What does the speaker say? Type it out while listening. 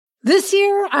This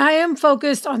year, I am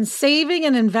focused on saving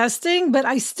and investing, but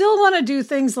I still want to do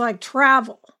things like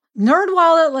travel.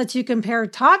 NerdWallet lets you compare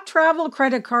top travel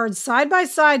credit cards side by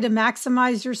side to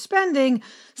maximize your spending,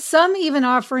 some even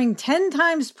offering 10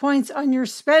 times points on your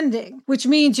spending, which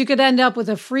means you could end up with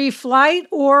a free flight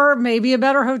or maybe a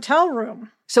better hotel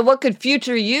room. So what could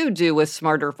future you do with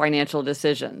smarter financial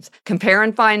decisions? Compare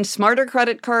and find smarter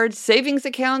credit cards, savings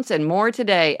accounts, and more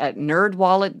today at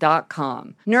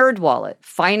nerdwallet.com. NerdWallet,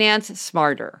 finance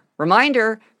smarter.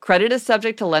 Reminder, credit is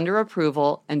subject to lender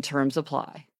approval and terms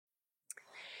apply.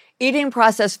 Eating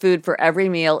processed food for every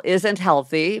meal isn't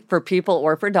healthy for people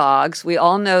or for dogs. We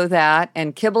all know that,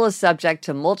 and kibble is subject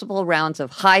to multiple rounds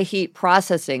of high heat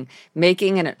processing,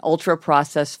 making it an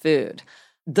ultra-processed food.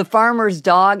 The Farmer's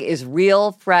Dog is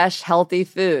real, fresh, healthy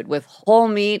food with whole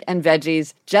meat and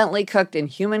veggies gently cooked in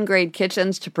human-grade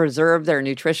kitchens to preserve their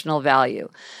nutritional value.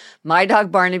 My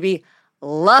dog Barnaby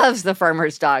loves the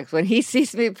Farmer's Dog. When he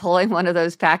sees me pulling one of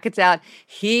those packets out,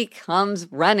 he comes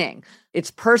running. It's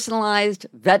personalized,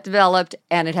 vet-developed,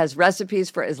 and it has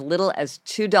recipes for as little as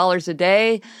 $2 a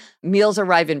day. Meals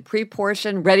arrive in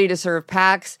pre-portioned, ready-to-serve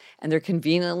packs, and they're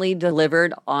conveniently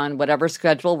delivered on whatever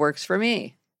schedule works for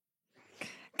me.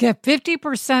 Get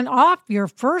 50% off your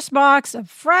first box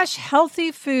of fresh,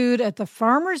 healthy food at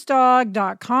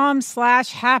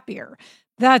thefarmersdog.com/happier.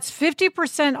 That's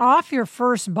 50% off your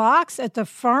first box at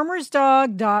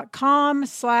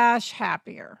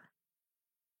thefarmersdog.com/happier.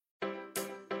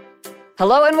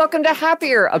 Hello and welcome to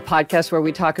Happier, a podcast where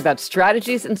we talk about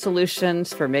strategies and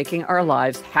solutions for making our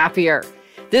lives happier.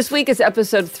 This week is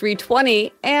episode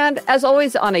 320, and as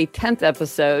always on a 10th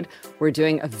episode, we're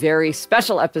doing a very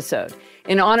special episode.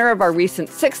 In honor of our recent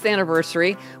 6th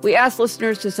anniversary, we asked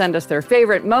listeners to send us their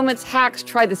favorite moments, hacks,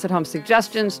 try this at home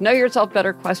suggestions, know yourself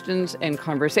better questions, and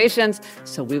conversations,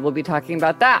 so we will be talking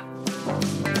about that.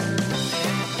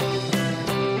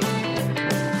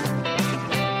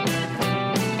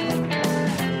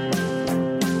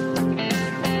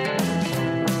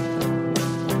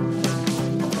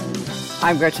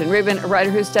 I'm Gretchen Rubin, a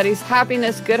writer who studies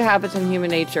happiness, good habits, and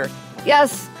human nature.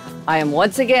 Yes, I am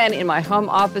once again in my home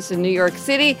office in New York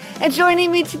City, and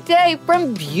joining me today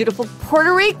from beautiful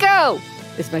Puerto Rico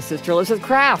is my sister Elizabeth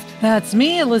Kraft. That's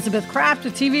me, Elizabeth Kraft, a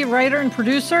TV writer and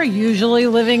producer, usually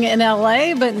living in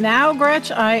LA, but now,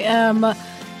 Gretch, I am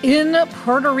in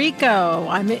Puerto Rico.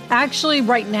 I'm actually,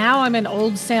 right now, I'm in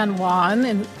Old San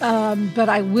Juan, but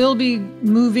I will be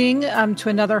moving to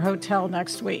another hotel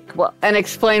next week. Well, and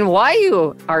explain why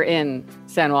you are in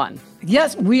San Juan.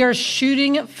 Yes, we are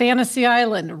shooting Fantasy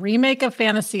Island, a remake of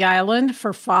Fantasy Island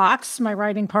for Fox, my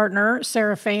writing partner,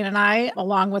 Sarah Fain, and I,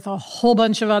 along with a whole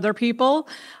bunch of other people.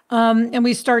 And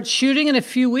we start shooting in a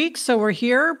few weeks. So we're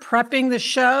here prepping the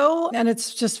show, and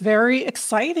it's just very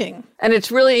exciting. And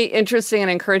it's really interesting and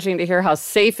encouraging to hear how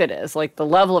safe it is, like the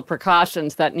level of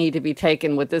precautions that need to be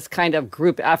taken with this kind of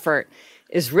group effort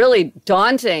is really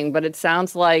daunting, but it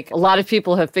sounds like a lot of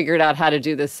people have figured out how to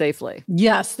do this safely.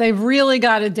 Yes, they've really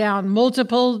got it down.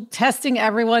 Testing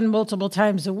everyone multiple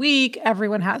times a week.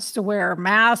 Everyone has to wear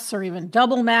masks or even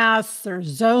double masks. There's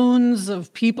zones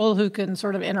of people who can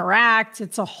sort of interact.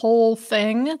 It's a whole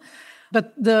thing.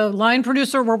 But the line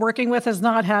producer we're working with has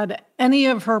not had any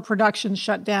of her production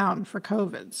shut down for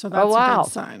COVID. So that's a good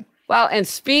sign. Wow. And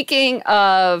speaking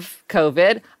of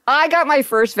COVID, I got my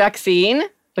first vaccine,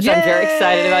 which I'm very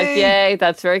excited about. Yay,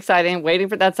 that's very exciting. Waiting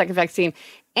for that second vaccine.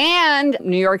 And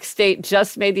New York State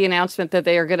just made the announcement that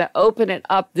they are going to open it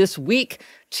up this week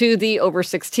to the over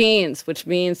 16s, which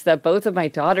means that both of my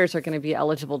daughters are going to be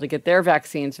eligible to get their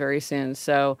vaccines very soon.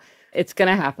 So it's going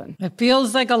to happen. It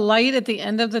feels like a light at the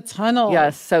end of the tunnel.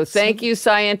 Yes. So thank you,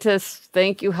 scientists.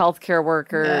 Thank you, healthcare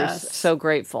workers. Yes. So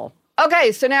grateful.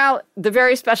 Okay, so now the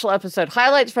very special episode,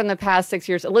 highlights from the past 6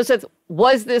 years. Elizabeth,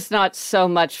 was this not so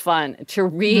much fun to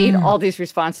read all these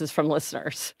responses from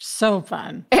listeners? So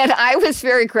fun. And I was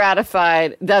very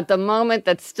gratified that the moment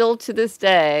that still to this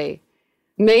day,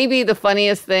 maybe the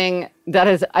funniest thing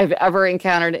that I've ever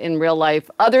encountered in real life,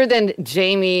 other than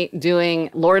Jamie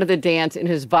doing Lord of the Dance in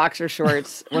his boxer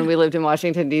shorts when we lived in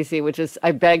Washington, D.C., which is,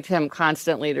 I begged him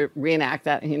constantly to reenact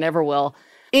that, and he never will,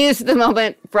 is the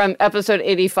moment from episode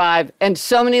 85. And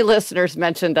so many listeners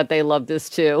mentioned that they love this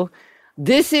too.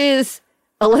 This is,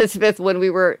 Elizabeth, when we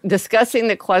were discussing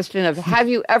the question of, have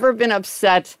you ever been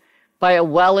upset by a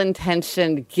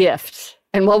well-intentioned gift?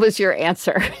 And what was your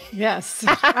answer? Yes.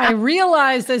 I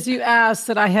realized as you asked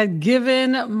that I had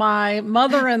given my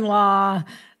mother-in-law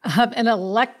an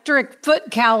electric foot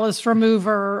callus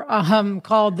remover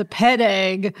called the Pet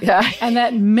Egg, and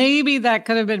that maybe that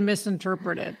could have been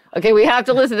misinterpreted. Okay, we have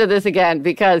to listen to this again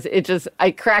because it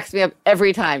cracks me up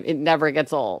every time. It never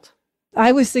gets old.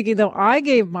 I was thinking, though, I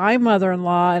gave my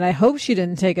mother-in-law, and I hope she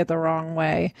didn't take it the wrong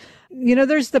way. You know,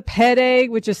 there's the Pet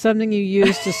Egg, which is something you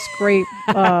use to scrape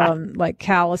like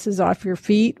calluses off your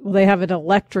feet. Well, they have an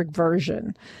electric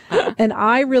version. And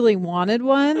I really wanted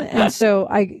one. And so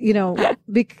I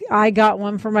got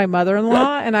one for my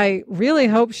mother-in-law, and I really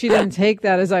hope she didn't take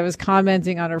that as I was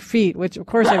commenting on her feet, which of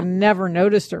course I've never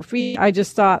noticed her feet. I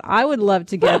just thought I would love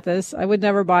to get this. I would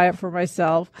never buy it for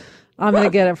myself. I'm going to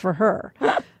get it for her.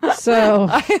 So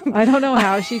I don't know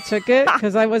how she took it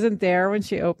because I wasn't there when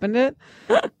she opened it.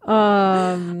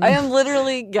 I am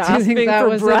literally gasping do you think that for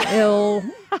was breath. An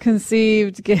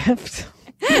ill-conceived gift?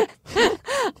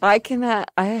 I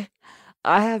cannot. I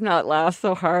have not laughed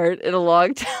so hard in a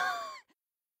long time.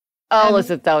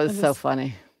 Elizabeth, that was so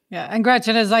funny. Yeah, and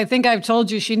Gretchen, as I think I've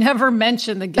told you, she never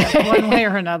mentioned the gift one way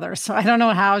or another. So I don't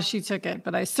know how she took it,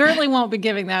 but I certainly won't be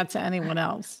giving that to anyone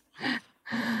else.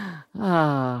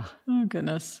 Oh,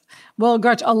 goodness. Well,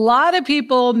 Gretchen, a lot of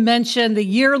people mentioned the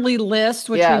yearly list,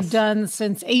 which we've done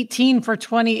since 18 for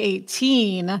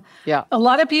 2018. Yeah. A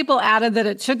lot of people added that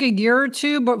it took a year or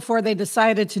two before they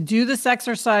decided to do this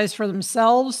exercise for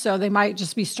themselves, so they might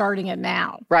just be starting it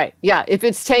now. Right. Yeah. If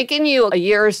it's taken you a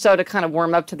year or so to kind of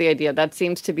warm up to the idea, that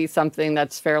seems to be something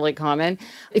that's fairly common.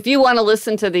 If you want to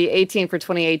listen to the 18 for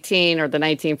 2018 or the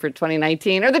 19 for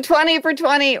 2019 or the 20 for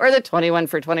 20 or the 21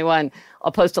 for 21,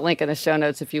 I'll post a link in the show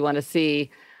notes if you want to see.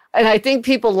 And I think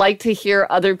people like to hear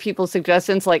other people's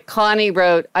suggestions. Like Connie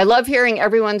wrote, I love hearing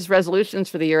everyone's resolutions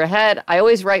for the year ahead. I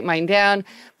always write mine down,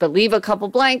 but leave a couple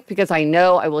blank because I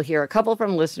know I will hear a couple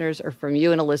from listeners or from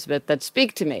you and Elizabeth that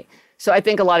speak to me. So I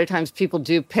think a lot of times people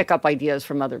do pick up ideas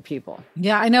from other people.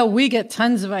 Yeah, I know we get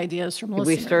tons of ideas from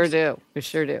listeners. We sure do. We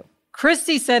sure do.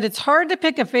 Christy said, it's hard to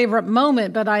pick a favorite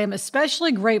moment, but I am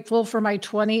especially grateful for my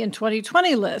 20 and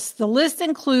 2020 list. The list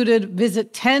included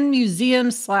visit 10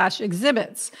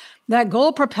 museums/exhibits. That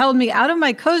goal propelled me out of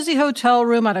my cozy hotel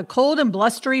room on a cold and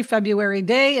blustery February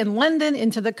day in London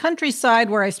into the countryside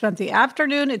where I spent the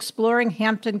afternoon exploring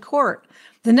Hampton Court.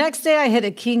 The next day, I hit a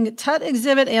King Tut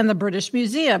exhibit and the British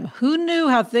Museum. Who knew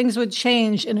how things would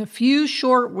change in a few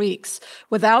short weeks?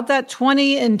 Without that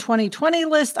 20 in 2020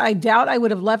 list, I doubt I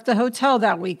would have left the hotel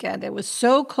that weekend. It was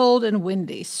so cold and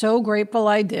windy. So grateful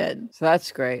I did. So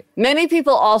that's great. Many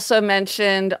people also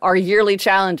mentioned our yearly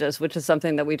challenges, which is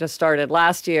something that we just started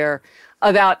last year.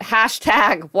 About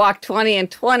hashtag Walk 20 and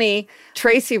 20,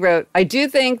 Tracy wrote, I do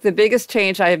think the biggest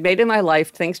change I have made in my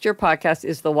life, thanks to your podcast,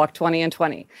 is the Walk 20 and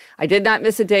 20. I did not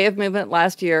miss a day of movement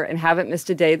last year and haven't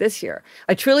missed a day this year.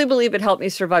 I truly believe it helped me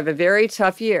survive a very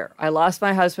tough year. I lost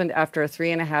my husband after a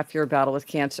 3.5-year battle with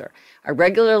cancer. I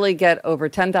regularly get over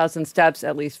 10,000 steps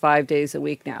at least 5 days a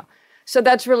week now. So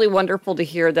that's really wonderful to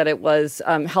hear that it was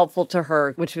helpful to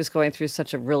her, which was going through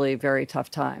such a really very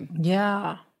tough time.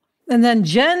 Yeah. And then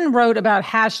Jen wrote about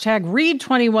hashtag read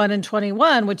 21 and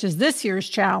 21, which is this year's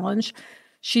challenge.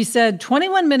 She said,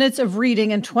 21 minutes of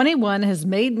reading in 21 has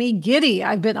made me giddy.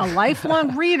 I've been a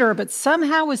lifelong reader, but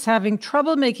somehow was having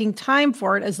trouble making time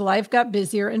for it as life got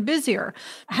busier and busier.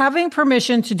 Having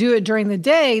permission to do it during the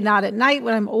day, not at night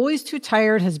when I'm always too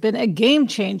tired, has been a game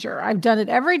changer. I've done it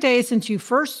every day since you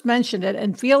first mentioned it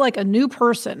and feel like a new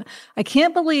person. I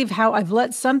can't believe how I've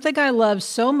let something I love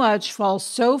so much fall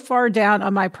so far down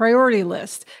on my priority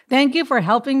list. Thank you for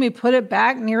helping me put it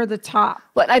back near the top.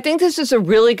 But I think this is a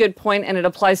really good point, and it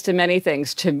applies to many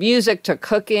things, to music, to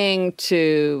cooking,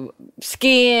 to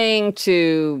skiing,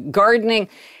 to gardening.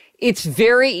 It's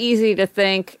very easy to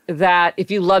think that if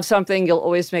you love something, you'll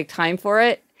always make time for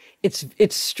it.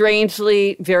 It's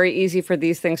strangely very easy for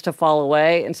these things to fall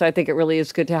away. And so I think it really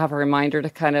is good to have a reminder to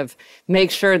kind of make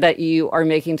sure that you are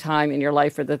making time in your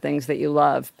life for the things that you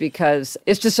love, because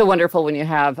it's just so wonderful when you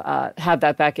have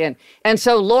that back in. And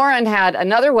so Lauren had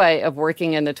another way of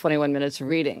working in the 21 minutes of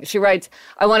reading. She writes,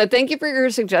 I want to thank you for your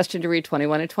suggestion to read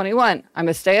 21 and 21. I'm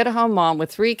a stay-at-home mom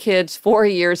with 3 kids, 4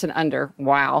 years and under.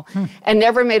 Wow. And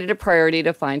never made it a priority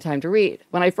to find time to read.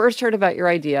 When I first heard about your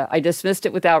idea, I dismissed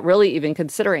it without really even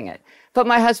considering it. But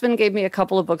my husband gave me a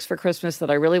couple of books for Christmas that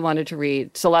I really wanted to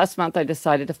read. So last month I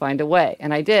decided to find a way,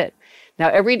 and I did. Now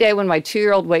every day when my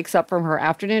 2-year-old wakes up from her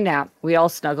afternoon nap, we all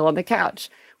snuggle on the couch.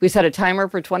 We set a timer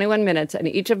for 21 minutes, and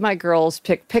each of my girls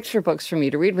pick picture books for me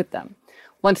to read with them.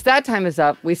 Once that time is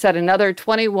up, we set another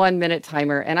 21-minute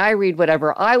timer, and I read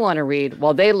whatever I want to read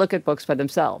while they look at books by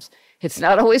themselves. It's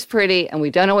not always pretty, and we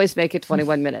don't always make it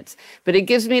 21 minutes. But it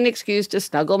gives me an excuse to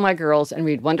snuggle my girls and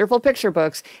read wonderful picture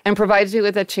books and provides me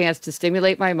with a chance to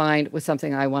stimulate my mind with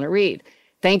something I want to read.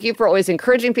 Thank you for always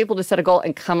encouraging people to set a goal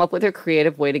and come up with a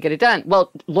creative way to get it done.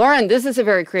 Well, Lauren, this is a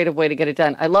very creative way to get it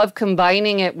done. I love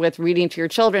combining it with reading to your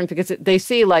children because they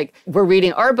see like we're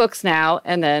reading our books now,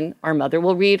 and then our mother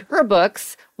will read her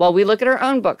books while we look at our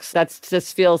own books. That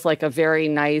just feels like a very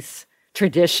nice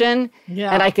tradition.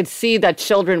 Yeah. And I could see that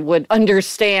children would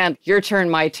understand your turn,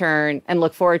 my turn, and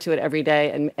look forward to it every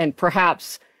day and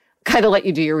perhaps kind of let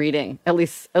you do your reading, at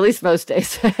least most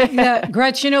days. Yeah,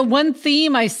 Gretch, one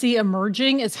theme I see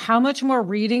emerging is how much more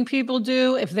reading people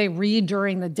do if they read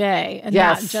during the day and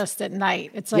not just at night.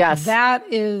 It's like that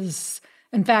is,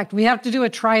 in fact, we have to do a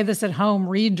try this at home,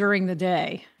 read during the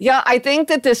day. Yeah, I think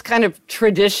that this kind of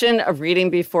tradition of reading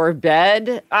before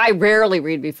bed, I rarely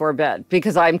read before bed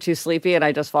because I'm too sleepy and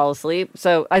I just fall asleep.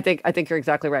 So I think you're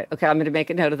exactly right. Okay, I'm going to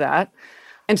make a note of that.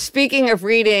 And speaking of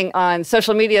reading, on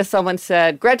social media, someone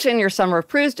said, Gretchen, your summer of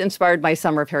Proust inspired my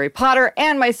summer of Harry Potter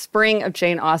and my spring of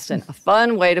Jane Austen. A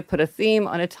fun way to put a theme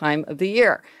on a time of the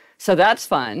year. So that's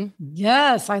fun.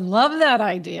 Yes, I love that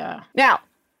idea. Now,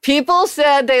 people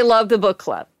said they love the book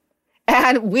club.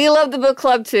 And we love the book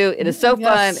club too. It is so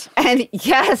fun. And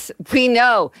yes, we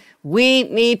know we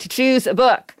need to choose a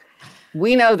book.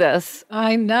 We know this.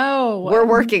 I know. We're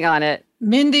working on it.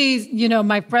 Mindy,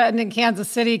 my friend in Kansas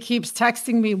City keeps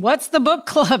texting me, what's the book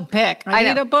club pick? I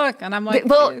need a book. And I'm like,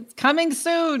 it's coming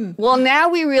soon. Well, now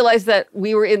we realize that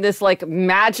we were in this like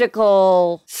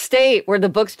magical state where the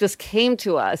books just came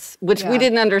to us, which we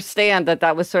didn't understand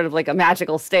that was sort of like a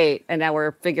magical state. And now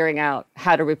we're figuring out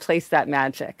how to replace that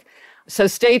magic. So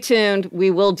stay tuned.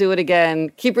 We will do it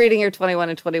again. Keep reading your 21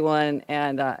 and 21,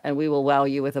 and we will wow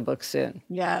you with a book soon.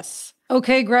 Yes.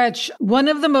 Okay, Gretch, one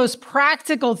of the most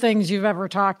practical things you've ever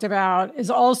talked about is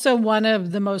also one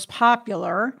of the most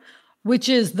popular, which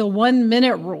is the 1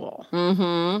 minute rule.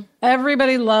 Mm-hmm.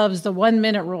 Everybody loves the 1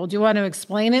 minute rule. Do you want to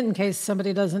explain it in case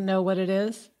somebody doesn't know what it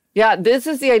is? Yeah, this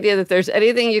is the idea that there's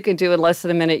anything you can do in less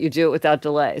than a minute, you do it without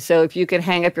delay. So if you can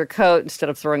hang up your coat instead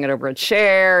of throwing it over a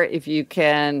chair, if you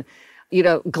can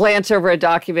glance over a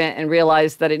document and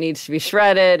realize that it needs to be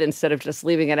shredded instead of just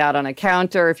leaving it out on a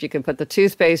counter, if you can put the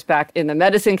toothpaste back in the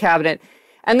medicine cabinet.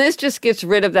 And this just gets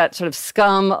rid of that sort of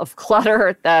scum of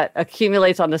clutter that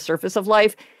accumulates on the surface of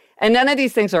life. And none of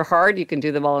these things are hard. You can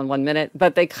do them all in 1 minute,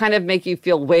 but they kind of make you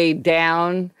feel weighed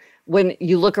down when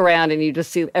you look around and you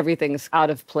just see everything's out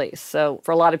of place. So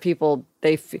for a lot of people,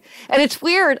 and it's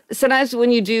weird. Sometimes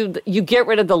when you get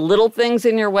rid of the little things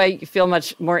in your way, you feel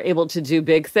much more able to do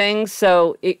big things.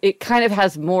 So it kind of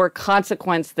has more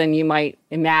consequence than you might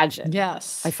imagine.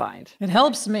 Yes. I find. It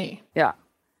helps me. Yeah.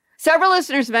 Several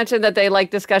listeners mentioned that they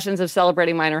like discussions of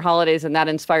celebrating minor holidays, and that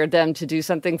inspired them to do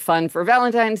something fun for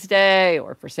Valentine's Day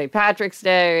or for St. Patrick's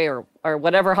Day or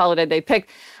whatever holiday they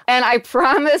picked. And I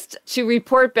promised to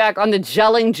report back on the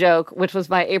gelling joke, which was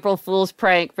my April Fool's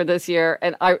prank for this year.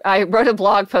 And I wrote a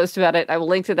blog post about it. I will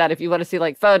link to that if you want to see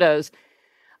like photos.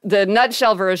 The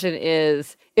nutshell version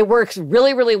is it works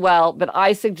really, really well, but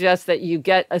I suggest that you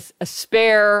get a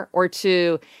spare or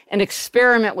two and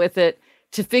experiment with it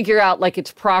to figure out like its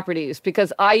properties,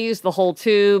 because I used the whole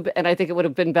tube and I think it would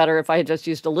have been better if I had just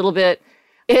used a little bit.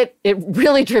 It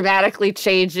really dramatically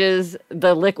changes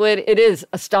the liquid. It is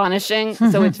astonishing.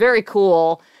 So it's very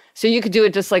cool. So you could do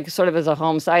it just like sort of as a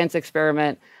home science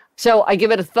experiment. So I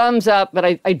give it a thumbs up, but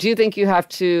I do think you have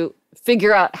to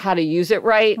figure out how to use it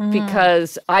right,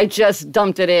 because I just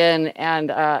dumped it in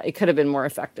and it could have been more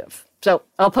effective. So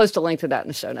I'll post a link to that in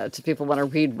the show notes if people want to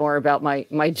read more about my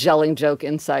gelling joke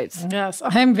insights. Yes,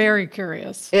 I'm very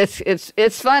curious.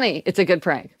 It's funny. It's a good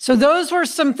prank. So those were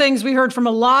some things we heard from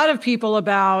a lot of people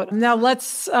about. Now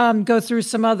let's go through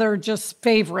some other just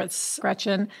favorites,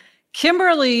 Gretchen.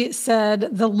 Kimberly said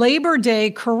the Labor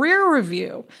Day career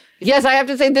review. Yes, I have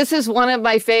to say this is one of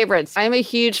my favorites. I'm a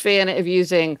huge fan of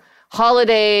using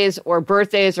holidays or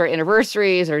birthdays or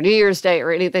anniversaries or New Year's Day or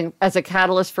anything as a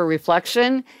catalyst for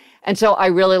reflection. And so I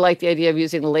really like the idea of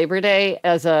using Labor Day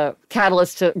as a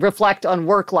catalyst to reflect on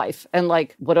work life and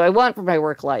like, what do I want for my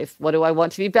work life? What do I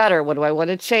want to be better? What do I want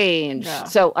to change? Yeah.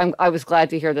 So I was glad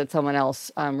to hear that someone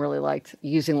else really liked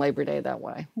using Labor Day that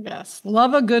way. Yes.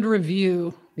 Love a good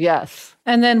review. Yes.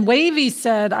 And then Wavy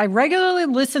said, I regularly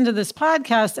listen to this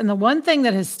podcast, and the one thing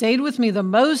that has stayed with me the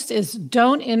most is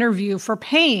don't interview for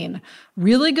pain.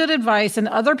 Really good advice, and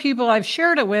other people I've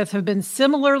shared it with have been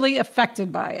similarly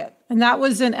affected by it. And that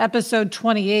was in episode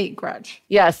 28, Gretch.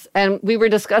 Yes, and we were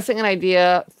discussing an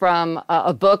idea from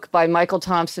a book by Michael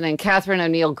Thompson and Catherine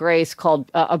O'Neill Grace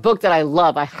called, a book that I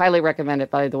love. I highly recommend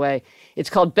it, by the way. It's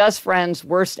called Best Friends,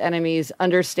 Worst Enemies,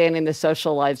 Understanding the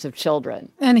Social Lives of Children.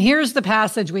 And here's the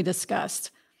passage we discussed.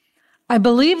 I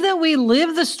believe that we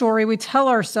live the story we tell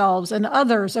ourselves and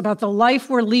others about the life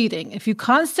we're leading. If you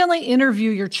constantly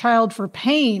interview your child for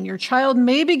pain, your child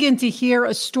may begin to hear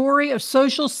a story of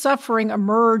social suffering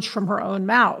emerge from her own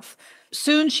mouth.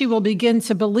 Soon she will begin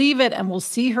to believe it and will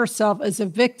see herself as a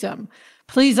victim.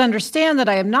 Please understand that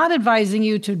I am not advising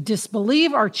you to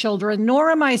disbelieve our children,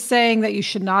 nor am I saying that you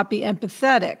should not be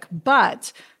empathetic,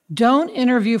 but don't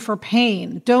interview for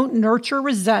pain, don't nurture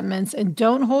resentments, and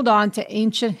don't hold on to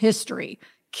ancient history.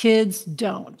 Kids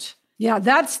don't. Yeah,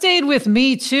 that stayed with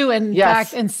me too. And in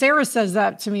fact, and Sarah says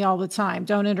that to me all the time.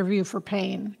 Don't interview for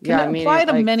pain. Can apply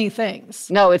to many things.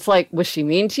 No, it's like, was she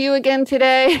mean to you again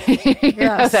today?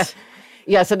 Yes.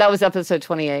 Yeah, so that was episode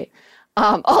 28.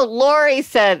 Lori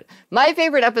said, my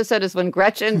favorite episode is when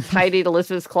Gretchen tidied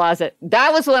Elizabeth's closet.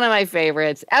 That was one of my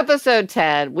favorites. Episode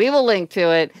 10. We will link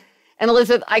to it. And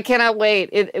Elizabeth, I cannot wait.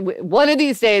 One of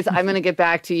these days, I'm going to get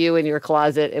back to you in your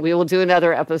closet, and we will do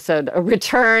another episode, a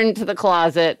return to the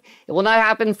closet. It will not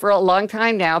happen for a long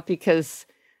time now because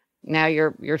now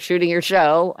you're shooting your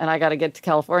show, and I got to get to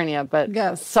California.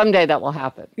 But someday that will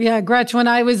happen. Yeah, Gretch, when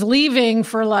I was leaving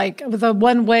for with a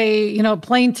one-way,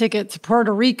 plane ticket to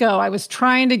Puerto Rico, I was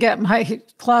trying to get my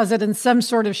closet in some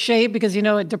sort of shape because,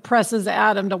 it depresses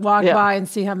Adam to walk by and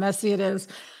see how messy it is.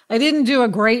 I didn't do a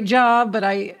great job, but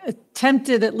I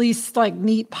attempted at least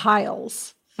neat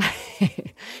piles.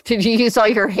 Did you use all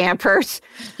your hampers?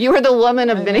 You were the woman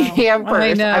of many hampers.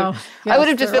 I know. I would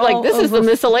have just been like, this is the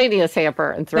miscellaneous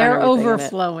hamper and thrown everything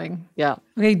overflowing. In it. Yeah.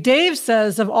 Okay, Dave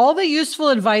says, of all the useful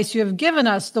advice you have given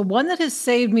us, the one that has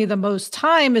saved me the most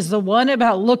time is the one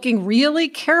about looking really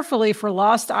carefully for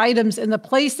lost items in the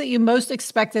place that you most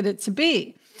expected it to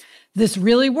be. This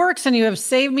really works, and you have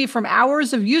saved me from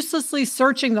hours of uselessly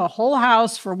searching the whole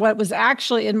house for what was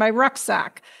actually in my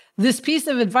rucksack. This piece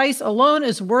of advice alone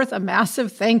is worth a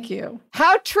massive thank you.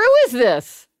 How true is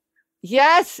this?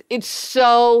 Yes, it's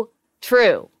so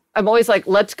true. I'm always like,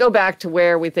 let's go back to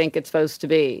where we think it's supposed to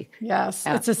be. Yes,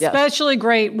 it's especially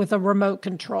great with a remote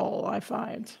control, I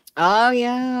find. Oh,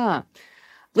 yeah.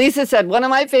 Lisa said, one of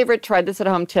my favorite try this at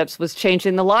home tips was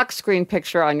changing the lock screen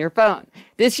picture on your phone.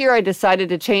 This year, I decided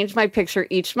to change my picture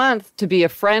each month to be a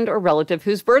friend or relative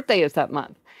whose birthday is that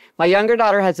month. My younger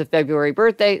daughter has a February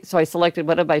birthday, so I selected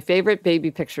one of my favorite baby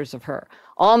pictures of her.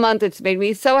 All month, it's made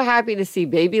me so happy to see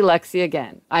baby Lexi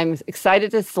again. I'm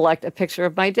excited to select a picture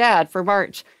of my dad for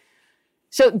March.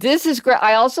 So this is great.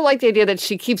 I also like the idea that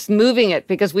she keeps moving it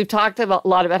because we've talked a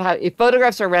lot about how if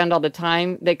photographs are around all the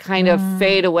time, they kind of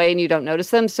fade away and you don't notice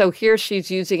them. So here she's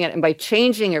using it, and by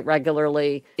changing it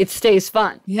regularly, it stays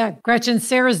fun. Yeah, Gretchen,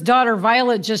 Sarah's daughter,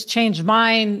 Violet, just changed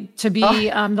mine to be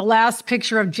the last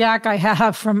picture of Jack I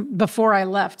have from before I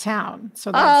left town.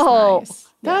 So that's nice.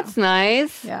 That's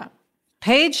nice. Yeah.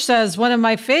 Paige says, one of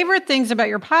my favorite things about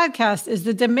your podcast is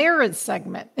the demerits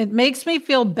segment. It makes me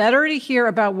feel better to hear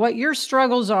about what your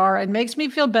struggles are and makes me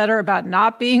feel better about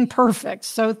not being perfect.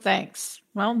 So thanks.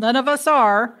 Well, none of us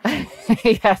are.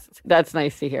 Yes, that's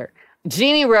nice to hear.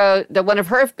 Jeannie wrote that one of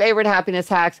her favorite happiness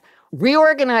hacks,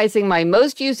 reorganizing my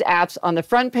most used apps on the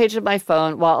front page of my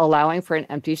phone while allowing for an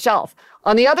empty shelf.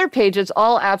 On the other pages,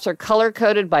 all apps are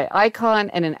color-coded by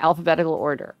icon and in alphabetical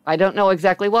order. I don't know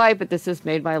exactly why, but this has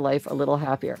made my life a little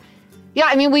happier. Yeah,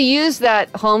 I mean, we use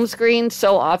that home screen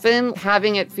so often.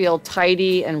 Having it feel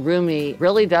tidy and roomy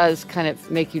really does kind of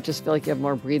make you just feel like you have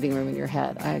more breathing room in your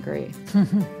head. I agree.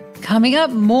 Coming up,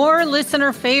 more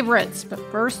listener favorites, but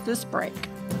first, this break.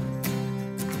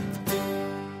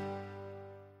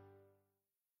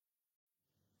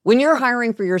 When you're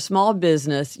hiring for your small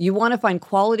business, you want to find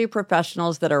quality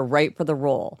professionals that are right for the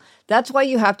role. That's why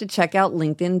you have to check out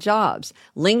LinkedIn Jobs.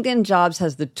 LinkedIn Jobs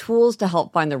has the tools to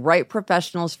help find the right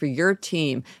professionals for your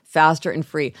team faster and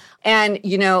free. And,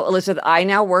 Elizabeth, I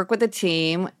now work with a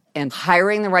team, and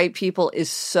hiring the right people is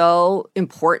so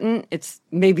important. It's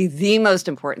maybe the most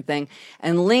important thing.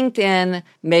 And LinkedIn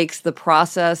makes the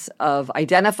process of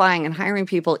identifying and hiring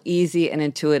people easy and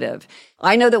intuitive.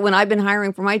 I know that when I've been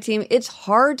hiring for my team, it's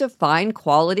hard to find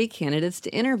quality candidates to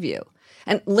interview.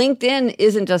 And LinkedIn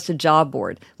isn't just a job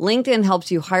board. LinkedIn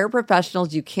helps you hire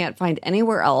professionals you can't find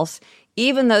anywhere else,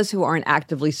 even those who aren't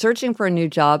actively searching for a new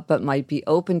job but might be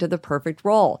open to the perfect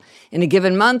role. In a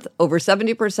given month, over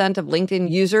 70% of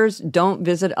LinkedIn users don't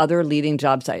visit other leading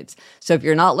job sites. So if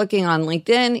you're not looking on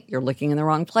LinkedIn, you're looking in the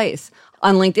wrong place.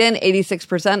 On LinkedIn,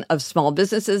 86% of small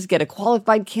businesses get a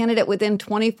qualified candidate within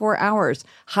 24 hours.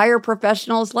 Hire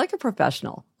professionals like a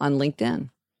professional on LinkedIn.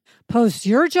 Post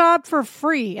your job for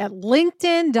free at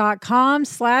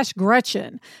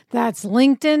linkedin.com/Gretchen. That's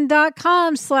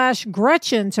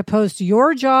linkedin.com/Gretchen to post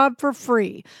your job for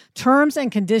free. Terms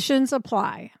and conditions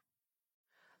apply.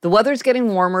 The weather's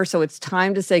getting warmer, so it's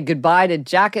time to say goodbye to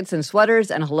jackets and sweaters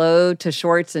and hello to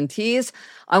shorts and tees.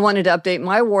 I wanted to update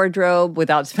my wardrobe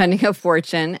without spending a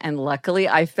fortune, and luckily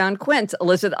I found Quince.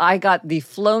 Elizabeth, I got the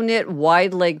Flow Knit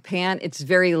wide leg pant. It's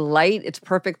very light. It's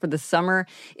perfect for the summer.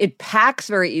 It packs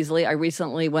very easily. I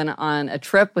recently went on a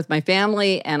trip with my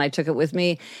family, and I took it with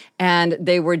me, and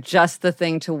they were just the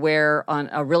thing to wear on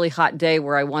a really hot day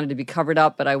where I wanted to be covered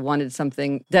up, but I wanted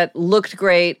something that looked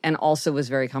great and also was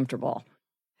very comfortable.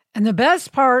 And the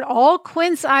best part, all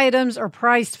Quince items are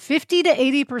priced 50 to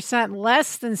 80%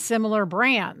 less than similar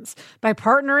brands. By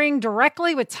partnering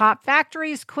directly with top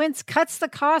factories, Quince cuts the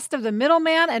cost of the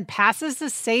middleman and passes the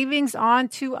savings on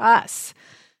to us.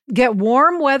 Get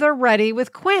warm weather ready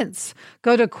with Quince.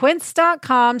 Go to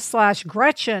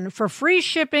quince.com/Gretchen for free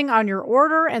shipping on your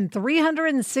order and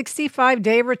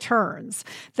 365-day returns.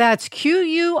 That's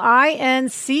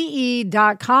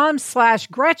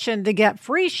QUINCE.com/Gretchen to get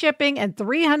free shipping and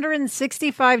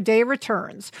 365-day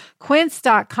returns.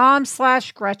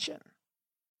 Quince.com/Gretchen.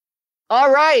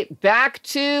 All right, back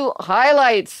to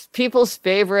highlights, people's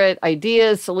favorite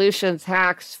ideas, solutions,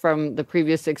 hacks from the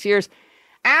previous 6 years.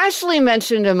 Ashley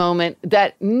mentioned a moment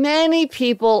that many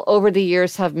people over the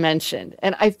years have mentioned.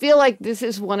 And I feel like this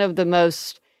is one of the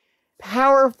most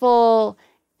powerful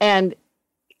and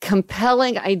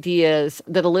compelling ideas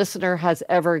that a listener has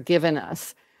ever given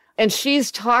us. And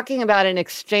she's talking about an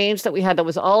exchange that we had that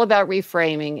was all about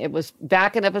reframing. It was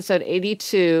back in episode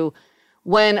 82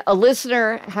 when a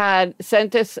listener had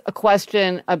sent us a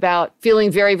question about feeling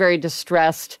very, very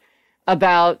distressed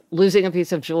about losing a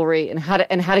piece of jewelry and how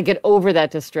to get over that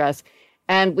distress.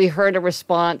 And we heard a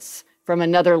response from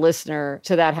another listener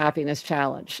to that happiness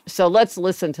challenge. So let's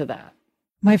listen to that.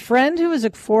 My friend, who is a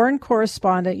foreign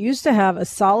correspondent, used to have a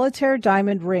solitaire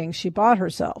diamond ring she bought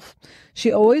herself.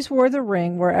 She always wore the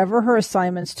ring wherever her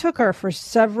assignments took her for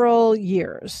several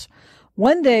years.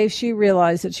 One day, she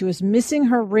realized that she was missing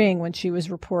her ring when she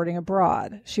was reporting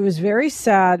abroad. She was very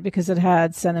sad because it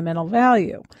had sentimental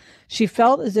value. She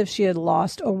felt as if she had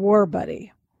lost a war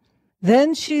buddy.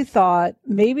 Then she thought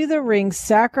maybe the ring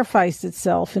sacrificed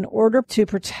itself in order to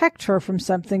protect her from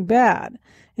something bad.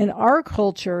 In our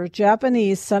culture,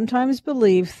 Japanese sometimes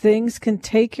believe things can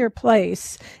take your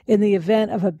place in the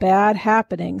event of a bad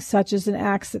happening, such as an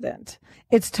accident.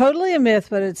 It's totally a myth,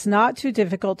 but it's not too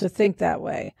difficult to think that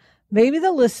way. Maybe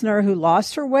the listener who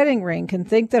lost her wedding ring can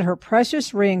think that her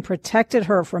precious ring protected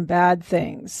her from bad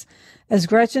things. As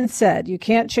Gretchen said, you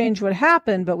can't change what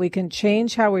happened, but we can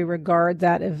change how we regard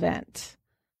that event.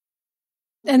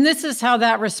 And this is how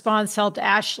that response helped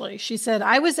Ashley. She said,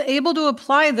 I was able to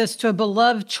apply this to a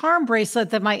beloved charm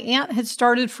bracelet that my aunt had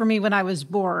started for me when I was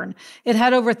born. It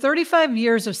had over 35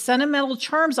 years of sentimental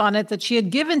charms on it that she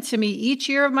had given to me each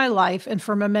year of my life and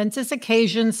for momentous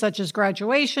occasions such as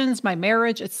graduations, my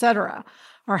marriage, etc.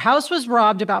 Our house was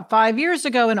robbed about 5 years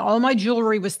ago and all my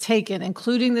jewelry was taken,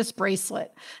 including this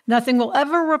bracelet. Nothing will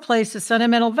ever replace the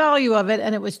sentimental value of it,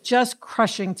 and it was just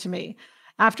crushing to me.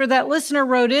 After that listener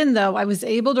wrote in, though, I was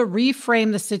able to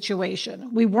reframe the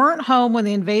situation. We weren't home when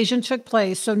the invasion took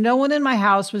place, so no one in my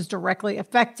house was directly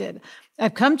affected.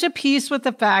 I've come to peace with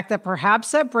the fact that perhaps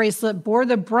that bracelet bore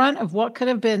the brunt of what could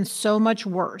have been so much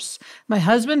worse. My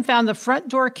husband found the front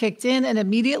door kicked in and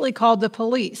immediately called the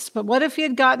police. But what if he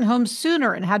had gotten home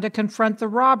sooner and had to confront the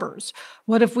robbers?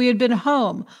 What if we had been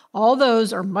home? All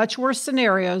those are much worse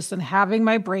scenarios than having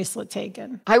my bracelet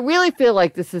taken. I really feel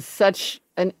like this is such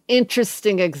an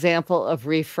interesting example of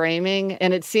reframing.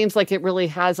 And it seems like it really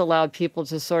has allowed people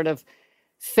to sort of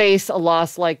face a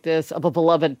loss like this of a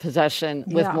beloved possession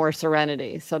with more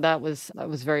serenity. So that was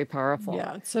very powerful.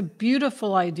 Yeah, it's a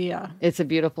beautiful idea. It's a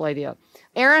beautiful idea.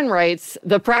 Aaron writes,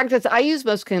 the practice I use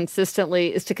most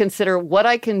consistently is to consider what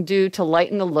I can do to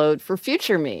lighten the load for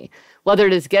future me, whether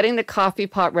it is getting the coffee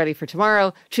pot ready for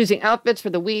tomorrow, choosing outfits for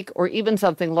the week, or even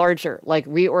something larger, like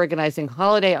reorganizing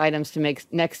holiday items to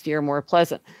make next year more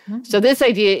pleasant. Mm-hmm. So this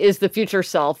idea is the future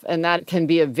self, and that can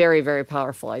be a very, very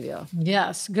powerful idea.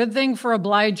 Yes, good thing for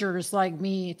obligers like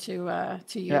me to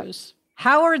use.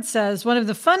 Howard says, one of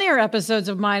the funnier episodes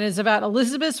of mine is about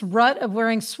Elizabeth's rut of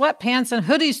wearing sweatpants and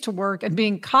hoodies to work and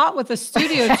being caught with a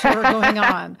studio tour going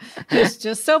on. It's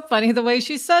just so funny the way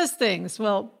she says things.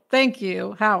 Well, thank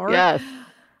you, Howard. Yes.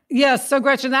 Yes. So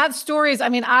Gretchen, that story is,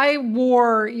 I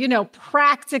wore,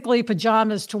 practically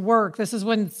pajamas to work. This is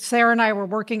when Sarah and I were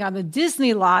working on the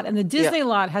Disney lot, and the Disney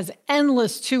lot has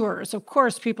endless tours. Of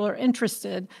course, people are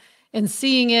interested in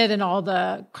seeing it and all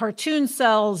the cartoon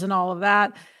cells and all of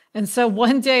that. And so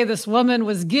one day this woman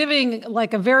was giving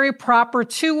like a very proper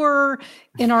tour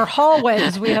in our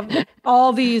hallways. We have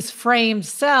all these framed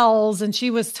cells, and she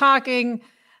was talking.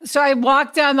 So I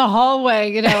walked down the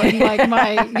hallway, in like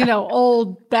my,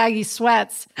 old baggy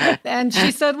sweats. And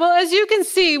she said, well, as you can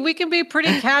see, we can be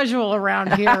pretty casual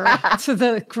around here to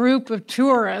the group of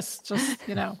tourists,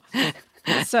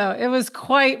 So it was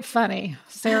quite funny.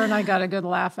 Sarah and I got a good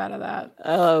laugh out of that.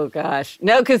 Oh, gosh.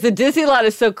 No, because the Disney lot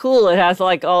is so cool. It has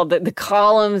like all the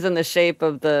columns in the shape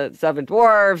of the Seven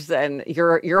Dwarfs, and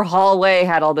your hallway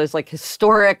had all those like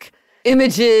historic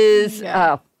images.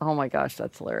 Yeah. Oh my gosh,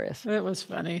 that's hilarious. It was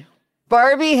funny.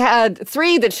 Barbie had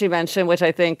 3 that she mentioned, which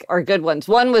I think are good ones.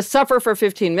 One was suffer for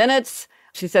 15 minutes.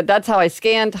 She said, that's how I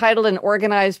scanned, titled, and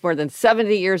organized more than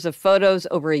 70 years of photos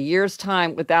over a year's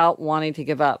time without wanting to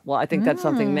give up. Well, I think that's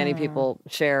something many people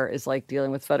share, is like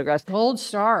dealing with photographs. Gold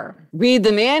star. Read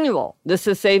the manual. This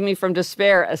has saved me from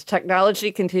despair as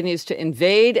technology continues to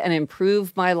invade and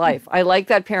improve my life. I like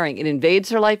that pairing. It invades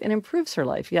her life and improves her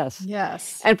life. Yes.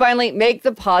 Yes. And finally, make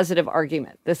the positive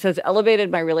argument. This has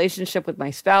elevated my relationship with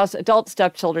my spouse, adult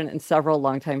stepchildren, and several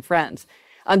longtime friends.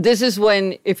 This is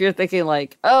when, if you're thinking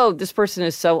like, oh, this person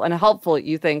is so unhelpful,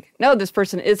 you think, no, this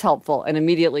person is helpful. And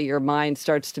immediately your mind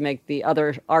starts to make the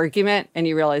other argument, and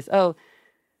you realize, oh,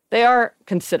 they are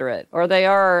considerate, or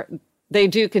they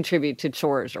do contribute to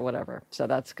chores or whatever. So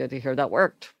that's good to hear that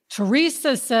worked.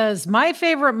 Teresa says, my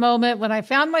favorite moment when I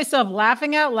found myself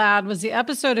laughing out loud was the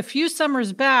episode a few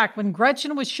summers back when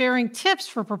Gretchen was sharing tips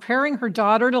for preparing her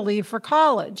daughter to leave for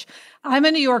college. I'm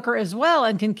a New Yorker as well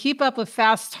and can keep up with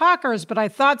fast talkers, but I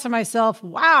thought to myself,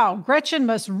 wow, Gretchen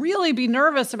must really be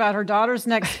nervous about her daughter's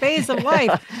next phase of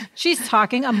life. She's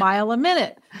talking a mile a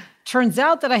minute. Turns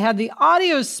out that I had the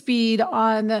audio speed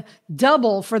on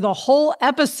double for the whole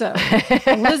episode.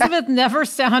 Elizabeth never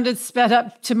sounded sped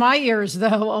up to my ears,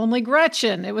 though, only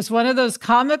Gretchen. It was one of those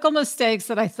comical mistakes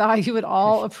that I thought you would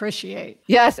all appreciate.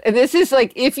 Yes, and this is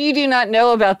like, if you do not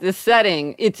know about this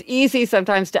setting, it's easy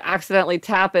sometimes to accidentally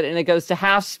tap it and it goes to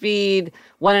half speed,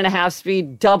 1.5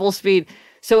 speed, double speed.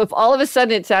 So if all of a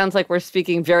sudden it sounds like we're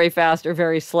speaking very fast or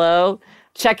very slow,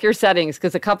 check your settings,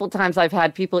 because a couple times I've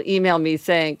had people email me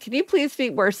saying, can you please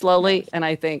speak more slowly? And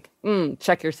I think,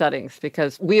 check your settings,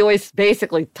 because we always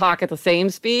basically talk at the same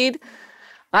speed.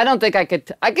 I don't think I could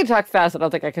talk fast. I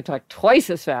don't think I could talk twice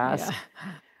as fast.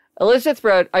 Yeah. Elizabeth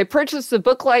wrote, I purchased the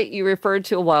book light you referred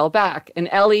to a while back, an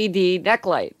LED neck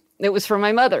light. It was for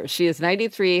my mother. She is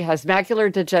 93, has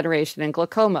macular degeneration and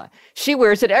glaucoma. She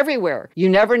wears it everywhere. You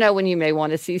never know when you may want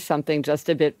to see something just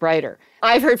a bit brighter.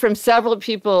 I've heard from several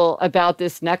people about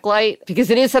this neck light,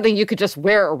 because it is something you could just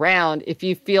wear around if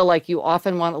you feel like you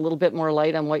often want a little bit more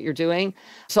light on what you're doing.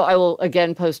 So I will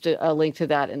again post a link to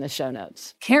that in the show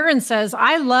notes. Karen says,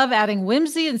 I love adding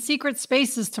whimsy and secret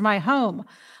spaces to my home.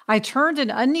 I turned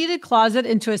an unneeded closet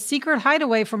into a secret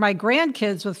hideaway for my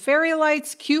grandkids with fairy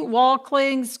lights, cute wall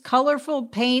clings, colorful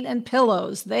paint, and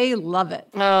pillows. They love it.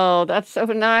 Oh, that's so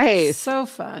nice. So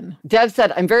fun. Deb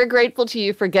said, I'm very grateful to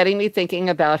you for getting me thinking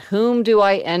about whom do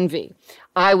I envy.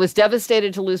 I was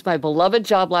devastated to lose my beloved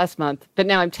job last month, but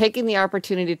now I'm taking the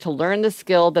opportunity to learn the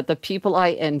skill that the people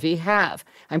I envy have.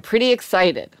 I'm pretty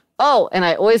excited. Oh, and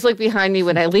I always look behind me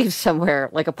when I leave somewhere,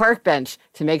 like a park bench,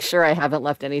 to make sure I haven't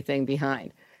left anything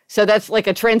behind. So that's like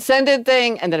a transcendent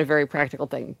thing and then a very practical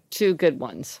thing. 2 good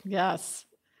ones. Yes.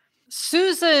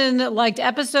 Susan liked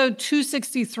episode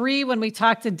 263 when we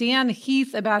talked to Dan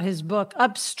Heath about his book,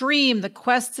 Upstream, The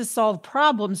Quest to Solve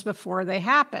Problems Before They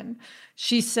Happen.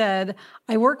 She said,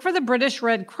 I work for the British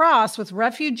Red Cross with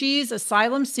refugees,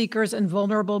 asylum seekers, and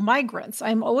vulnerable migrants.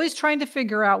 I'm always trying to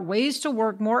figure out ways to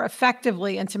work more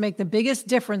effectively and to make the biggest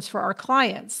difference for our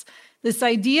clients. This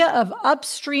idea of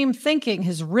upstream thinking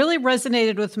has really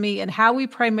resonated with me in how we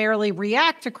primarily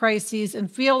react to crises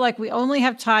and feel like we only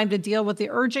have time to deal with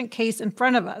the urgent case in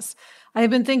front of us. I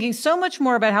have been thinking so much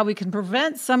more about how we can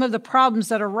prevent some of the problems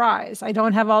that arise. I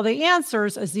don't have all the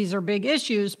answers, as these are big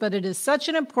issues, but it is such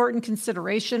an important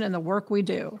consideration in the work we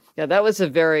do. Yeah, that was a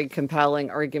very compelling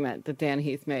argument that Dan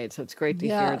Heath made. So it's great to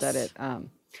hear that it...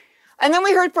 And then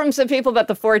we heard from some people about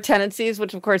the 4 tendencies,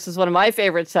 which of course is one of my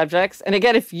favorite subjects. And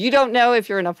again, if you don't know if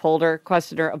you're an upholder,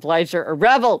 questioner, obliger, or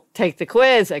rebel, take the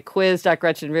quiz at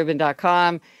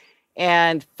quiz.gretchenrubin.com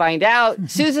and find out.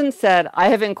 Susan said, I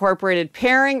have incorporated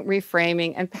pairing,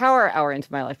 reframing, and power hour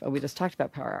into my life. Oh, we just talked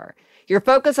about power hour. Your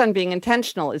focus on being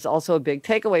intentional is also a big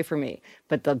takeaway for me.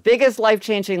 But the biggest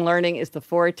life-changing learning is the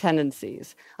 4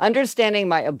 tendencies. Understanding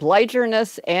my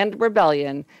obligerness and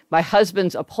rebellion, my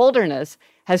husband's upholderness,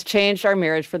 has changed our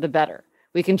marriage for the better.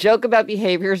 We can joke about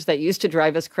behaviors that used to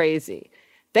drive us crazy.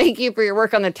 Thank you for your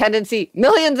work on the tendency.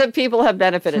 Millions of people have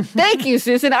benefited. Thank you,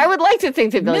 Susan. I would like to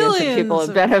think that millions of people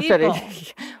have benefited.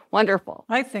 Wonderful.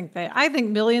 I think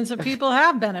millions of people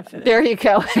have benefited. There you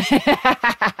go.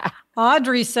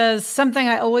 Audrey says, something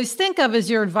I always think of is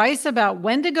your advice about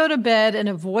when to go to bed and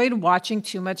avoid watching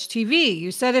too much TV.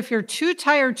 You said if you're too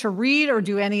tired to read or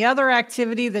do any other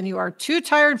activity, then you are too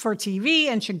tired for TV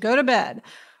and should go to bed.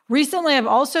 Recently, I've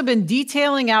also been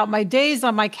detailing out my days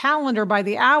on my calendar by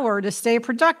the hour to stay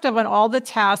productive on all the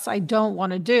tasks I don't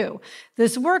want to do.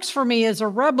 This works for me as a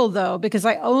rebel, though, because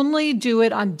I only do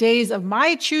it on days of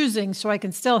my choosing so I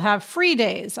can still have free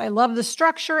days. I love the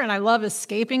structure and I love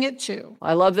escaping it, too.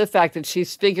 I love the fact that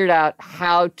she's figured out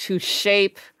how to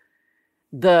shape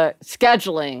the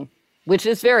scheduling, which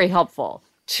is very helpful,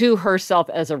 to herself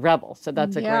as a rebel. So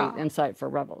that's a great insight for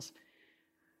rebels.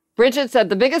 Bridget said,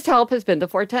 the biggest help has been the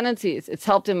 4 tendencies. It's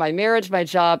helped in my marriage, my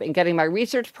job, and getting my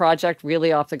research project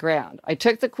really off the ground. I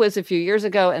took the quiz a few years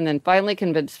ago and then finally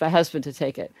convinced my husband to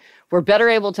take it. We're better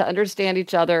able to understand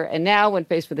each other, and now, when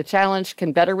faced with a challenge,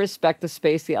 can better respect the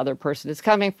space the other person is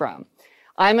coming from.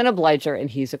 I'm an obliger and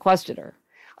he's a questioner.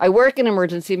 I work in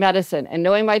emergency medicine, and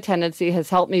knowing my tendency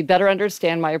has helped me better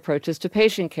understand my approaches to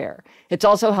patient care. It's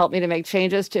also helped me to make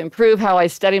changes to improve how I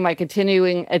study my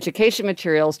continuing education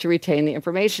materials to retain the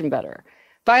information better.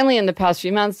 Finally, in the past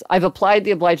few months, I've applied the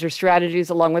obliger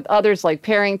strategies along with others like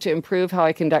pairing to improve how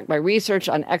I conduct my research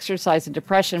on exercise and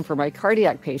depression for my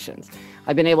cardiac patients.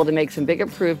 I've been able to make some big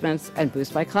improvements and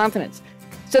boost my confidence.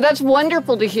 So that's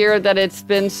wonderful to hear that it's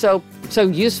been so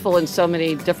useful in so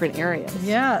many different areas.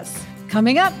 Yes.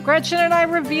 Coming up, Gretchen and I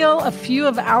reveal a few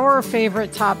of our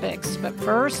favorite topics. But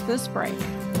first, this break.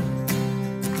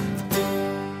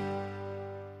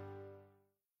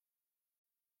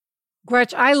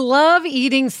 Gretch, I love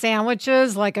eating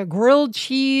sandwiches, like a grilled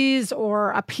cheese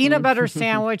or a peanut butter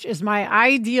sandwich is my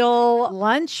ideal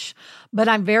lunch, but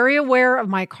I'm very aware of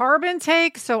my carb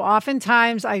intake, so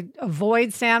oftentimes I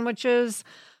avoid sandwiches.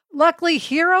 Luckily,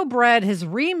 Hero Bread has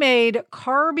remade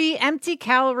carby,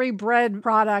 empty-calorie bread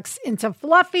products into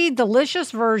fluffy,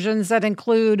 delicious versions that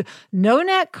include no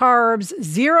net carbs,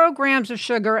 0 grams of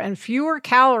sugar, and fewer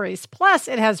calories. Plus,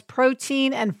 it has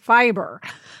protein and fiber.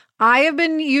 I have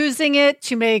been using it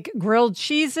to make grilled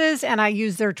cheeses, and I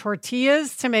use their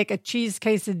tortillas to make a cheese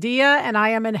quesadilla, and I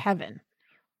am in heaven.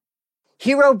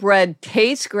 Hero Bread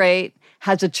tastes great,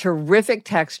 has a terrific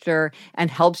texture,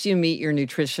 and helps you meet your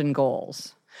nutrition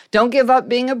goals. Don't give up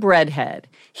being a breadhead.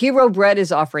 Hero Bread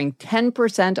is offering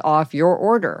 10% off your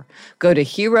order. Go to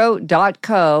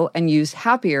hero.co and use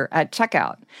Happier at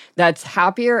checkout. That's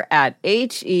Happier at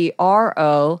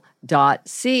HERO.co.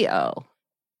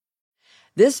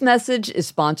 This message is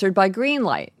sponsored by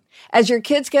Greenlight. As your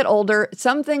kids get older,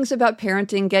 some things about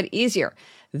parenting get easier.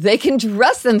 They can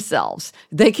dress themselves.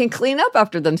 They can clean up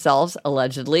after themselves,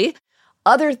 allegedly.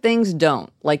 Other things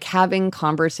don't, like having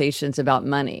conversations about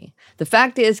money. The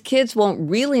fact is, kids won't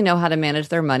really know how to manage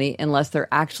their money unless they're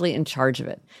actually in charge of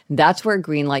it. That's where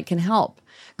Greenlight can help.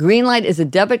 Greenlight is a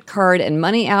debit card and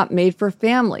money app made for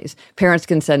families. Parents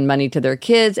can send money to their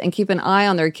kids and keep an eye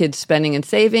on their kids' spending and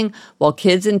saving, while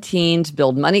kids and teens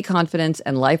build money confidence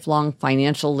and lifelong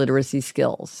financial literacy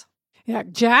skills. Yeah,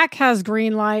 Jack has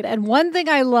Greenlight, and one thing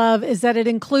I love is that it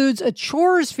includes a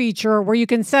chores feature where you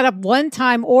can set up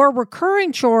one-time or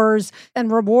recurring chores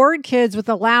and reward kids with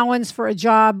allowance for a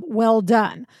job well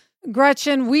done.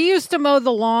 Gretchen, we used to mow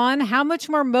the lawn. How much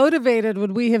more motivated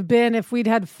would we have been if we'd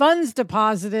had funds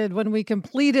deposited when we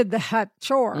completed that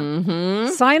chore?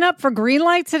 Sign up for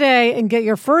Greenlight today and get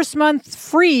your first month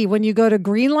free when you go to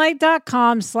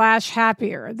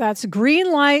greenlight.com/happier. That's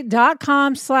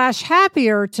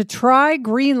greenlight.com/happier to try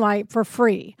Greenlight for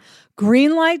free.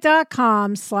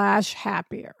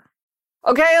 Greenlight.com/happier.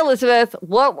 Okay, Elizabeth,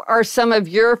 what are some of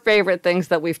your favorite things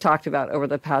that we've talked about over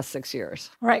the past 6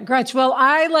 years? All right, Gretch. Well,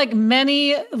 I, like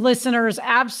many listeners,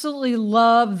 absolutely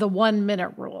love the 1 minute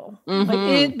rule.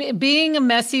 Like being a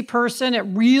messy person, it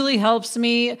really helps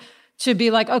me to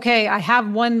be like, okay, I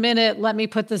have 1 minute. Let me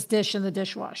put this dish in the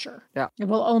dishwasher. Yeah. It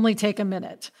will only take a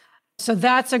minute. So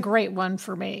that's a great one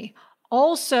for me.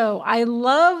 Also, I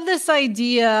love this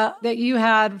idea that you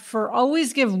had for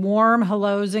always give warm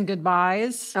hellos and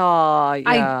goodbyes. Oh,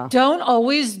 yeah. I don't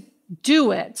always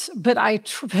do it, but I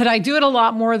do it a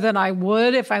lot more than I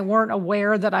would if I weren't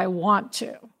aware that I want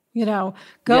to.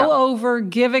 Go over,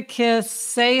 give a kiss,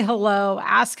 say hello,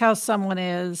 ask how someone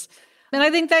is. And I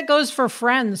think that goes for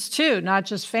friends too, not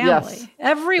just family. Yes.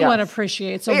 Everyone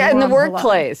appreciates a warm in the hello.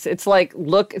 workplace, it's like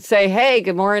say, hey,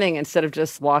 good morning, instead of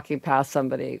just walking past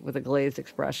somebody with a glazed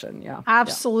expression. Yeah.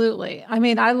 Absolutely. Yeah. I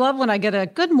mean, I love when I get a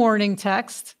good morning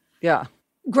text. Yeah.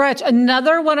 Gretch,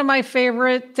 another one of my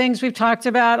favorite things we've talked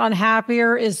about on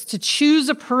Happier is to choose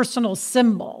a personal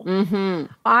symbol. Mm-hmm.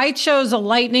 I chose a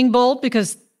lightning bolt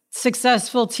because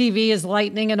successful TV is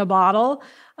lightning in a bottle.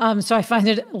 So I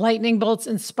find lightning bolts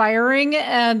inspiring.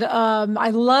 And I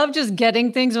love just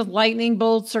getting things with lightning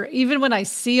bolts, or even when I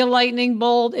see a lightning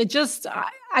bolt,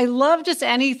 I love just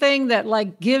anything that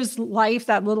like gives life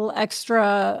that little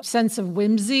extra sense of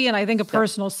whimsy. And I think a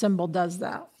personal symbol does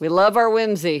that. We love our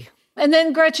whimsy. And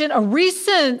then, Gretchen, a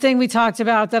recent thing we talked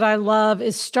about that I love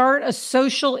is start a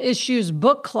social issues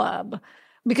book club.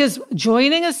 Because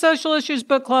joining a social issues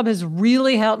book club has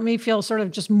really helped me feel sort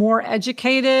of just more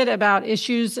educated about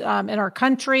issues in our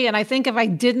country. And I think if I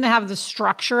didn't have the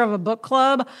structure of a book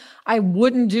club, I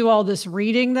wouldn't do all this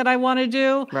reading that I want to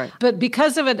do. Right. But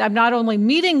because of it, I'm not only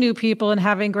meeting new people and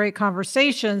having great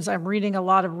conversations, I'm reading a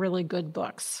lot of really good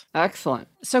books. Excellent.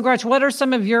 So, Gretch, what are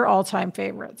some of your all-time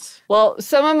favorites? Well,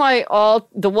 some of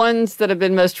the ones that have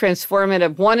been most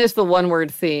transformative, one is the one-word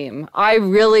theme. I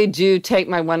really do take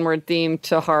my one-word theme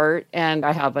to heart, and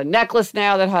I have a necklace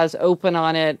now that has open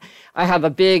on it. I have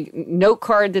a big note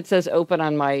card that says open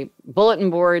on my bulletin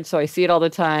board, so I see it all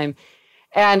the time.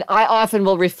 And I often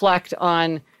will reflect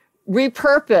on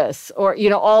repurpose or,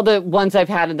 all the ones I've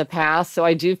had in the past. So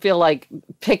I do feel like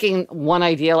picking one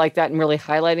idea like that and really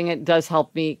highlighting it does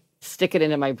help me stick it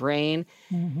into my brain.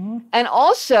 Mm-hmm. And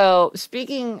also,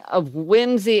 speaking of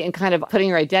whimsy and kind of putting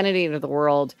your identity into the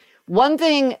world, one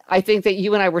thing I think that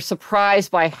you and I were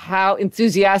surprised by how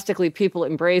enthusiastically people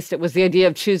embraced it was the idea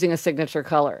of choosing a signature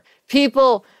color.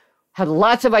 People had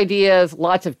lots of ideas,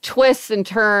 lots of twists and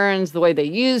turns, the way they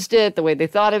used it, the way they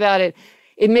thought about it.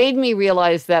 It made me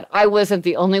realize that I wasn't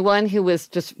the only one who was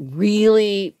just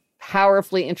really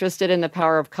powerfully interested in the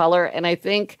power of color. And I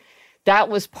think that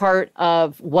was part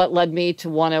of what led me to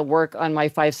want to work on my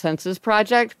Five Senses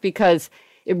project, because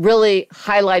it really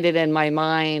highlighted in my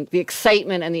mind the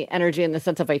excitement and the energy and the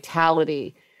sense of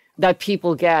vitality that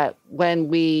people get when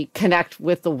we connect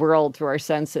with the world through our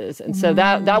senses. And so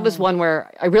that was one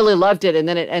where I really loved it. And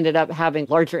then it ended up having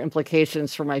larger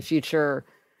implications for my future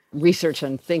research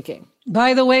and thinking.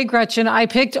 By the way, Gretchen, I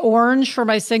picked orange for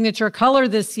my signature color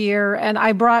this year, and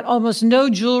I brought almost no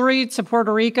jewelry to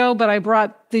Puerto Rico, but I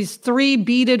brought these 3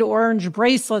 beaded orange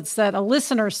bracelets that a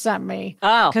listener sent me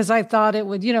because I thought it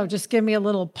would, just give me a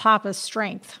little pop of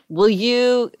strength. Will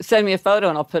you send me a photo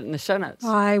and I'll put it in the show notes?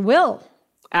 I will.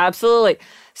 Absolutely.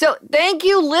 So thank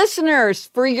you, listeners,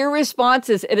 for your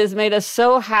responses. It has made us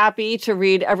so happy to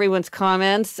read everyone's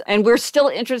comments, and we're still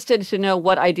interested to know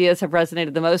what ideas have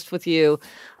resonated the most with you.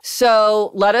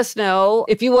 So let us know.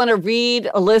 If you want to read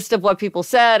a list of what people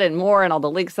said and more and all the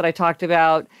links that I talked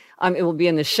about, it will be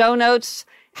in the show notes,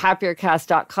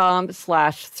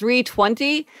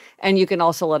 happiercast.com/320. And you can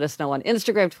also let us know on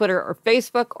Instagram, Twitter, or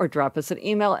Facebook, or drop us an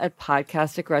email at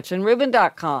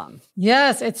podcast@gretchenrubin.com.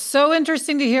 Yes, it's so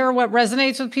interesting to hear what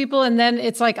resonates with people. And then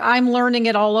it's like I'm learning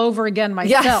it all over again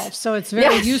myself. Yes. So it's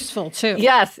very useful too.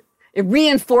 Yes, it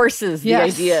reinforces the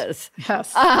ideas.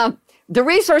 Yes. The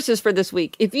resources for this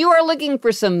week. If you are looking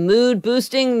for some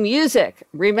mood-boosting music,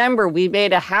 remember, we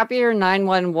made a Happier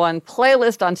 911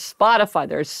 playlist on Spotify.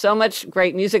 There's so much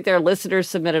great music there. Listeners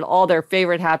submitted all their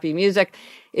favorite happy music.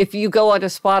 If you go onto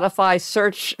Spotify,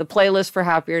 search the playlist for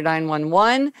Happier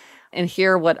 911 and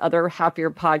hear what other Happier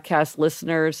podcast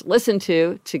listeners listen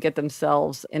to get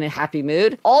themselves in a happy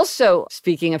mood. Also,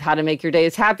 speaking of how to make your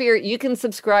days happier, you can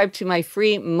subscribe to my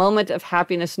free Moment of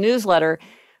Happiness newsletter.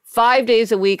 5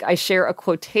 days a week, I share a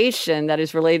quotation that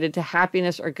is related to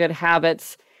happiness or good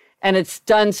habits. And it's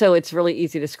done so it's really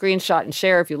easy to screenshot and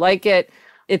share if you like it.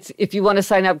 If you want to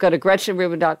sign up, go to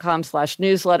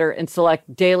GretchenRubin.com/newsletter and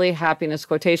select Daily Happiness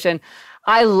Quotation.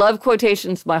 I love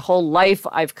quotations my whole life.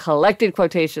 I've collected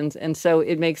quotations. And so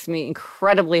it makes me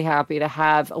incredibly happy to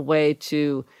have a way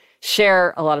to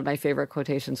share a lot of my favorite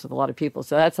quotations with a lot of people.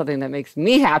 So that's something that makes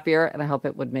me happier, and I hope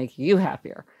it would make you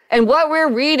happier. And what we're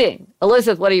reading.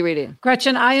 Elizabeth, what are you reading?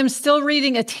 Gretchen, I am still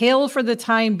reading A Tale for the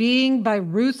Time Being by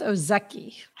Ruth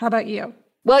Ozeki. How about you?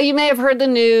 Well, you may have heard the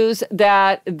news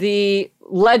that the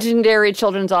legendary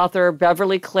children's author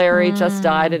Beverly Cleary just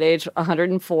died at age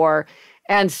 104.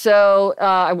 And so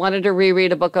I wanted to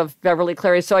reread a book of Beverly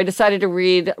Cleary. So I decided to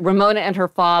read Ramona and Her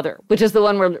Father, which is the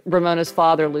one where Ramona's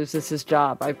father loses his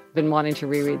job. I've been wanting to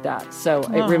reread that. So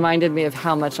it reminded me of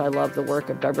how much I love the work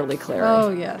of Beverly Cleary. Oh,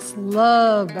 yes.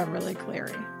 Love Beverly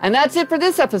Cleary. And that's it for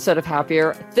this episode of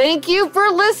Happier. Thank you for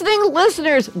listening,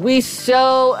 listeners. We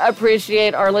so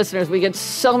appreciate our listeners. We get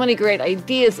so many great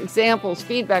ideas, examples,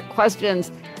 feedback, questions.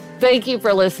 Thank you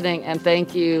for listening, and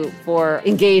thank you for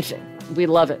engaging. We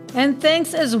love it. And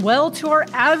thanks as well to our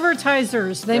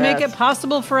advertisers. They make it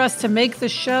possible for us to make the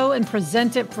show and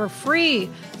present it for free.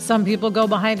 Some people go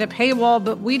behind a paywall,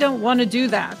 but we don't want to do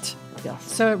that.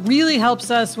 Yes. So it really helps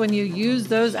us when you use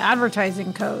those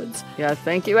advertising codes. Yes,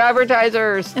 thank you,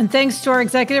 advertisers. And thanks to our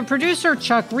executive producer,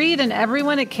 Chuck Reed, and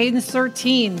everyone at Cadence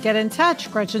 13. Get in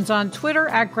touch. Gretchen's on Twitter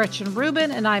at Gretchen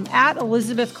Rubin, and I'm at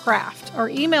Elizabeth Kraft. Our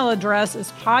email address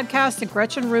is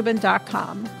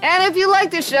podcast@GretchenRubin.com. And if you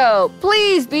like the show,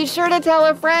 please be sure to tell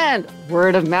a friend.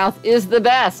 Word of mouth is the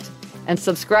best. And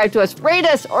subscribe to us, rate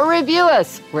us, or review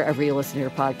us wherever you listen to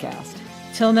your podcast.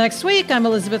 Till next week, I'm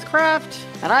Elizabeth Kraft.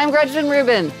 And I'm Gretchen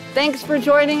Rubin. Thanks for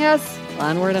joining us.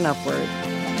 Onward and upward.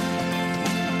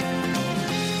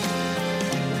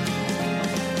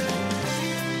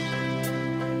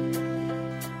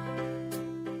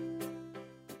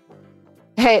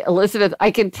 Hey, Elizabeth, I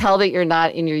can tell that you're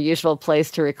not in your usual place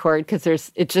to record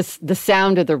because the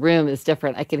sound of the room is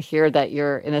different. I can hear that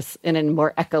you're in a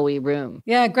more echoey room.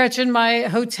 Yeah, Gretchen, my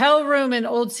hotel room in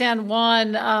Old San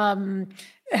Juan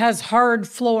has hard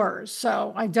floors,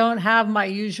 so I don't have my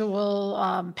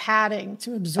usual padding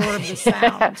to absorb the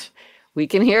sound. We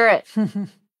can hear it.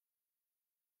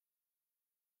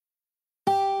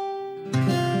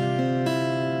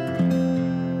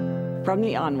 From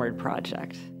the Onward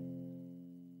Project.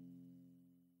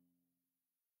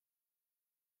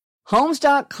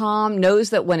 Homes.com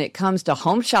knows that when it comes to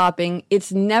home shopping,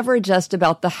 it's never just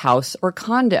about the house or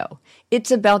condo.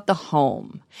 It's about the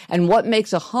home. And what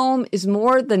makes a home is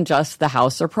more than just the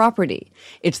house or property.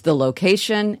 It's the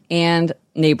location and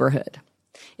neighborhood.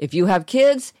 If you have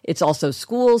kids, it's also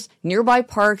schools, nearby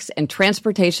parks, and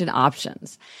transportation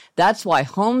options. That's why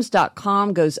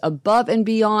Homes.com goes above and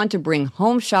beyond to bring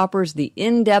home shoppers the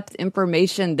in-depth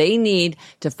information they need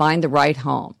to find the right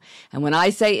home. And when I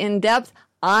say in-depth,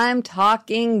 I'm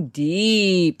talking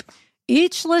deep.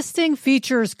 Each listing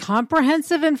features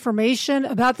comprehensive information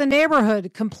about the neighborhood,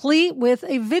 complete with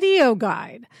a video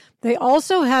guide. They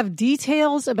also have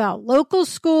details about local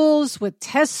schools with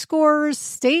test scores,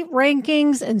 state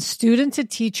rankings, and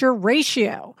student-to-teacher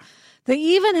ratio. They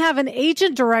even have an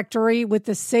agent directory with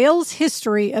the sales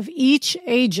history of each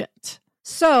agent.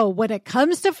 So when it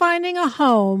comes to finding a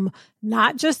home,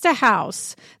 not just a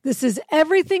house, this is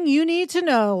everything you need to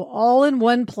know all in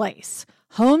one place.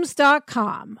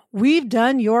 Homes.com. We've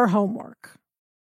done your homework.